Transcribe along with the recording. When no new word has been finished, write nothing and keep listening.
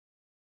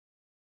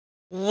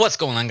What's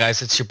going on,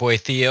 guys? It's your boy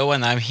Theo,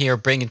 and I'm here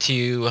bringing to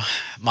you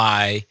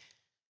my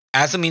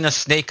Azamina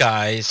Snake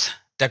Eyes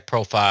deck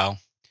profile.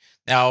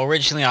 Now,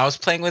 originally I was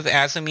playing with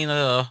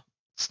Azamina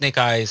Snake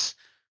Eyes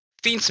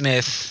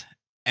FIENDSMITH,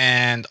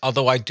 and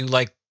although I do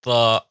like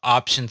the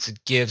options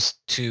it gives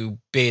to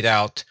bait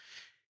out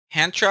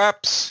hand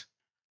traps,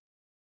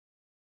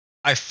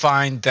 I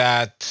find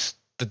that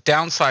the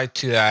downside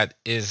to that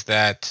is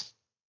that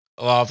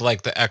a lot of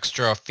like the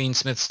extra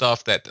FIENDSMITH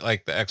stuff, that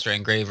like the extra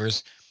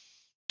engravers,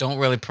 don't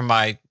really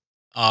provide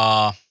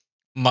uh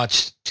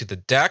much to the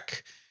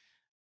deck.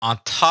 On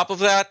top of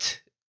that,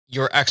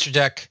 your extra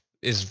deck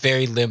is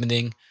very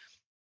limiting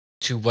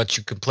to what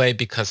you can play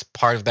because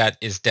part of that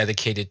is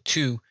dedicated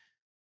to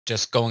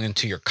just going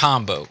into your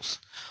combos.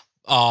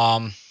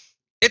 Um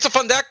it's a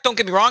fun deck, don't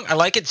get me wrong. I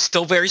like it, it's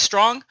still very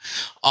strong.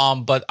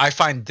 But I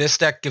find this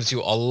deck gives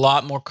you a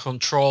lot more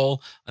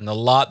control and a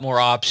lot more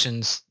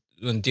options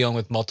when dealing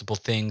with multiple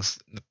things,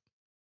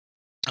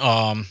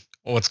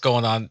 what's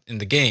going on in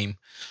the game.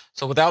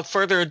 So without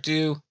further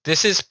ado,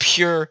 this is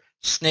pure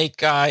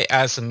Snake Eye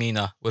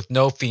Azamina with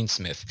no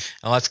FIENDSMITH.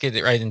 And let's get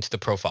it right into the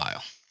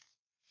profile.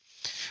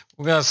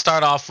 We're going to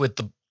start off with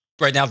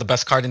right now the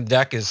best card in the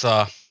deck is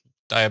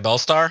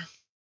Diabellstar.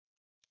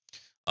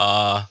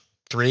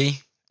 3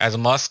 as a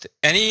must.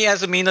 Any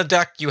Azamina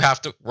deck, you have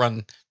to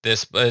run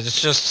this, but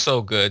it's just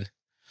so good.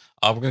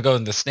 We're going to go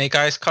into the Snake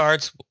Eyes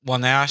cards.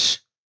 1 Ash,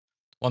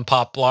 1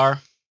 Poplar,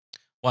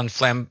 1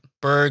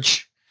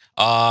 Flamberge.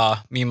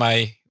 Me and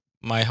my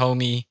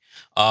homie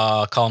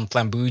call him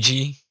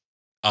Flambuji.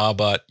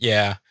 But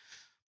yeah.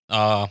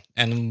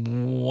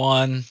 And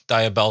 1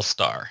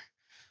 Diabellstar.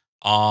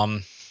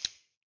 I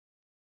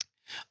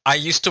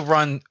used to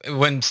run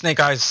when Snake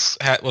Eyes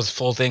was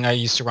full thing. I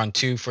used to run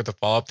 2 for the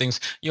follow-up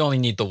things. You only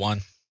need the 1.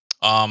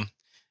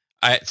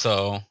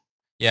 So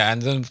yeah,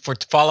 and then for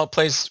follow-up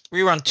plays,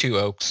 we run 2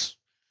 oaks.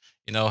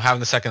 You know,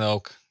 having the second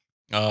oak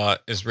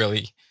is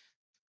really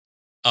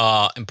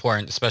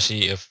important,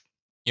 especially if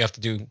you have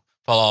to do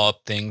follow-up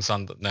things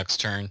on the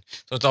next turn.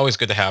 So it's always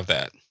good to have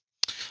that.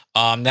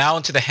 Now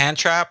into the hand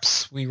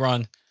traps, we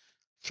run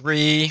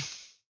 3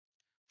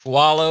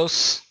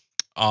 Fualos.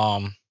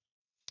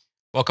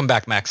 Welcome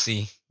back,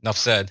 Maxi. Enough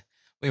said.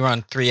 We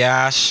run 3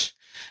 Ash.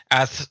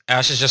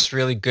 Ash is just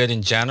really good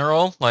in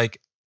general.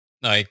 Like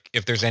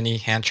if there's any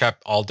hand trap,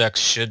 all decks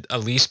should at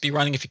least be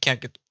running. If you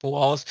can't get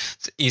Fualos,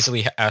 it's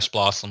easily Ash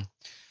Blossom.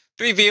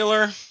 3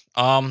 Veeler.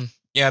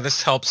 Yeah,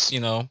 this helps,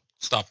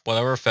 stop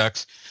whatever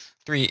effects.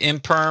 3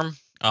 Imperm.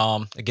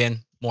 Again,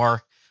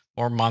 more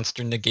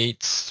monster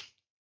negates.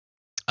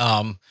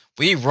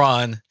 We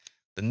run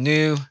the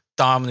new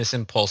Dominus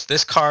Impulse.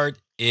 This card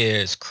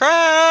is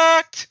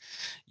cracked.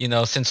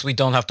 Since we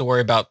don't have to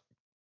worry about...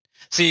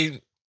 See,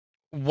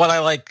 what I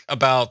like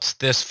about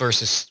this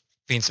versus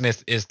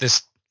FIENDSMITH is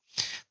this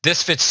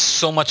fits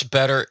so much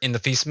better in the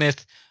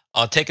FIENDSMITH.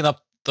 Taking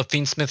up the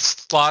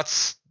FIENDSMITH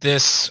slots,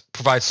 this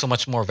provides so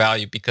much more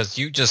value because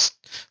you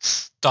just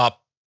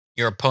stop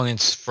your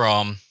opponents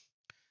from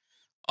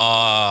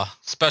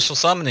special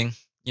summoning.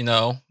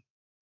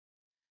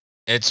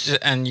 It's just,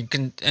 and you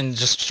can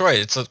just destroy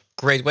it. It's a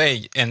great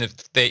way. And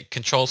if they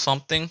control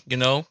something,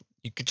 you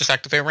could just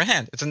activate your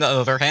hand. It's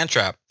another hand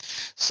trap.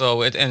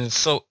 So it's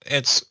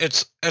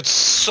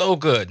so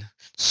good.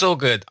 So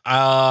good.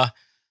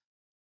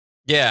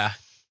 Yeah.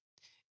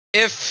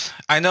 If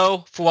I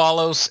know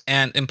Fualos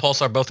and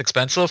Impulse are both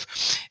expensive,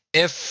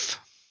 if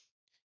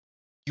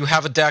you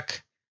have a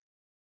deck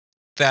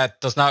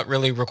that does not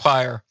really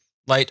require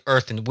light,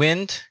 earth, and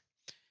wind,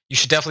 you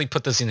should definitely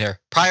put this in there.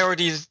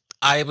 Priorities,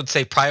 I would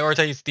say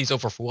prioritize these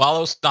over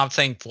Fualos. Not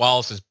saying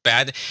Fualos is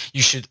bad.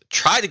 You should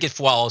try to get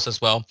Fualos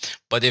as well.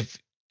 But if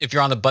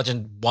you're on a budget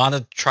and want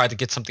to try to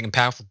get something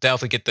impactful,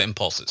 definitely get the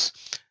Impulses.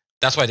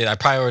 That's what I did. I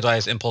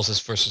prioritized Impulses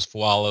versus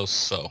Fualos.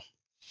 So,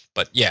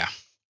 but yeah,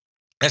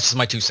 that's just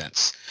my 2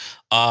 cents.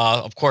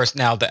 Of course,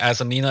 now the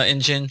Azamina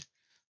engine.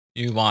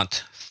 We run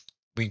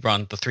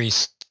the 3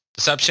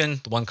 Deception,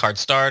 the 1 card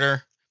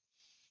starter.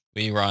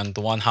 We run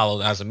the 1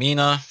 Hallowed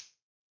Azamina.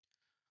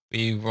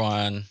 We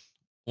run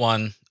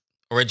 1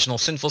 Original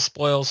Sinful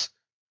Spoils,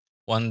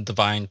 1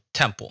 Divine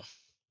Temple.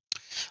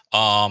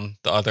 The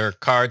other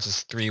cards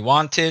is 3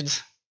 Wanted,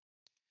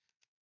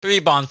 3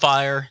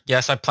 Bonfire.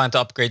 Yes, I plan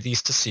to upgrade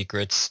these to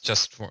secrets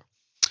just for...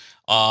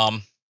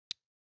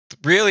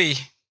 Really,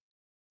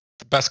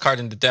 the best card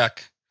in the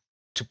deck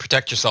to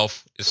protect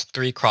yourself is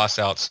 3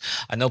 Crossouts.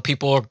 I know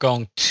people are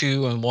going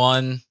 2 and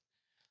 1.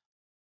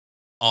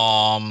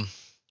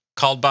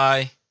 Called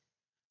by.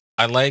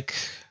 I like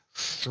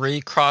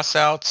 3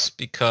 Crossouts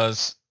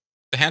because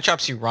the hand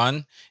traps you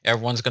run,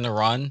 everyone's going to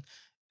run,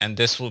 and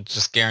this will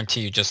just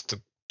guarantee you just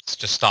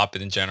stop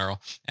it in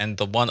general. And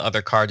the 1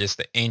 other card is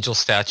the Angel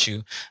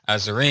Statue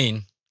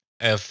Azarine.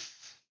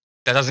 If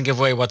that doesn't give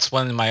away what's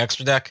one in my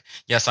extra deck,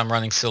 yes, I'm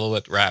running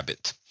Silhouette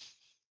Rabbit.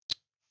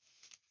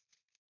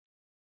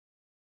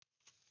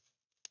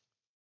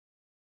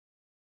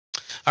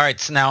 Alright,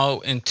 so now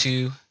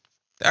into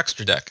the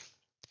extra deck.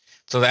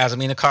 So the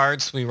Azamina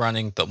cards, we're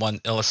running the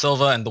 1 Illa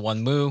Silva and the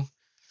 1 Moo.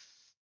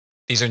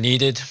 These are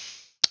needed.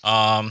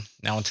 Now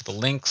into the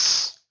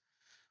links.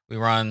 We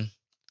run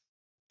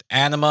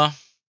Anima.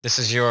 This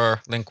is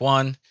your link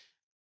 1.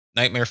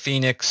 Nightmare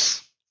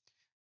Phoenix.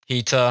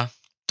 Hita.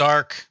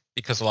 Dark,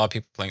 because a lot of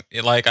people playing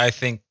it. Like, I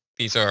think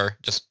these are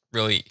just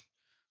really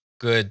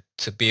good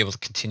to be able to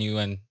continue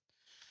and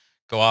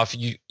go off.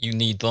 You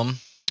need them.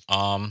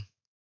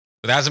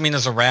 With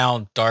Azamina's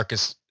around, Dark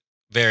is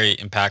very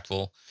impactful.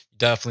 You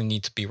definitely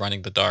need to be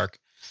running the Dark.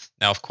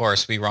 Now, of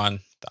course, we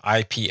run the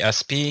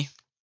IPSP,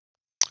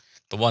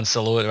 the One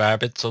Silhouette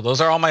Rabbit. So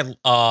those are all my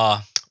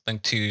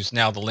link 2s.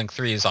 Now the link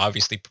 3 is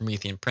obviously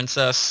Promethean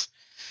Princess.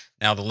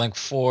 Now the link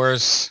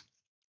 4s,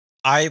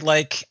 I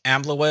like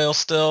Ambler Whale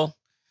still.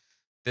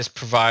 This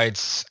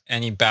provides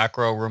any back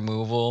row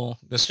removal.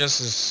 This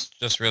is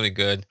just really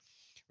good.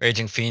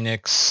 Raging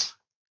Phoenix,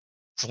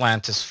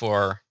 Atlantis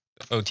for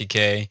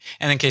OTK,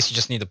 and in case you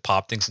just need to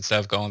pop things instead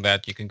of going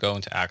that, you can go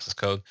into access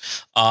code.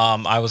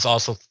 I was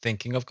also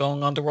thinking of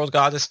going Underworld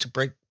Goddess to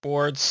break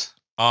boards.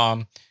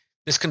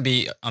 This can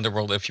be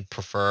Underworld if you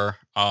prefer.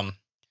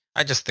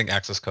 I just think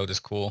access code is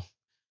cool.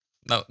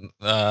 No,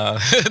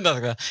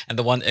 and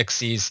the one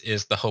Xyz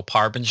is the Hope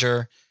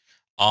Harbinger,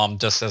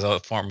 just as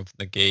a form of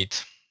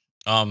negate.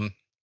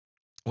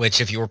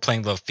 Which if you were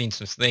playing the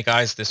Fiendsmith Snake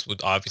Eyes, this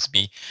would obviously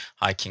be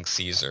High King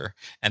Caesar.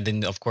 And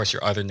then, of course,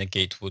 your other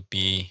negate would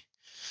be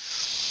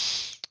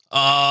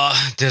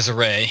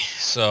Desiree.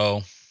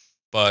 So,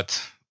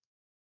 but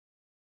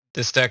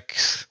this deck,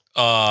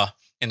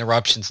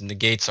 interruptions and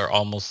negates are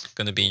almost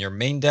going to be in your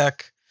main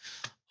deck.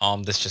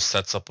 This just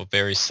sets up a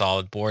very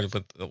solid board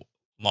with a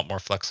lot more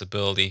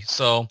flexibility.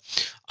 So,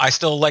 I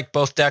still like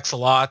both decks a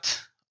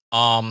lot.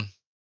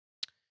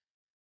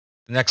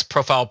 The next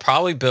profile I'll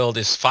probably build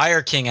is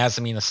Fire King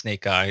Azamina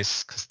Snake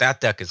Eyes, because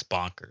that deck is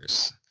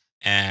bonkers.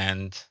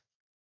 And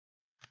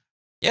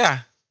yeah,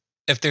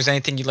 if there's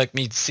anything you'd like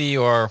me to see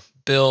or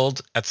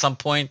build at some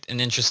point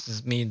and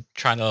interested in me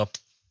trying to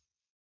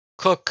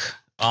cook,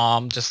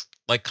 just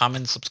like,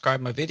 comment, subscribe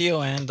my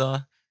video, and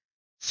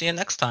see you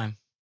next time.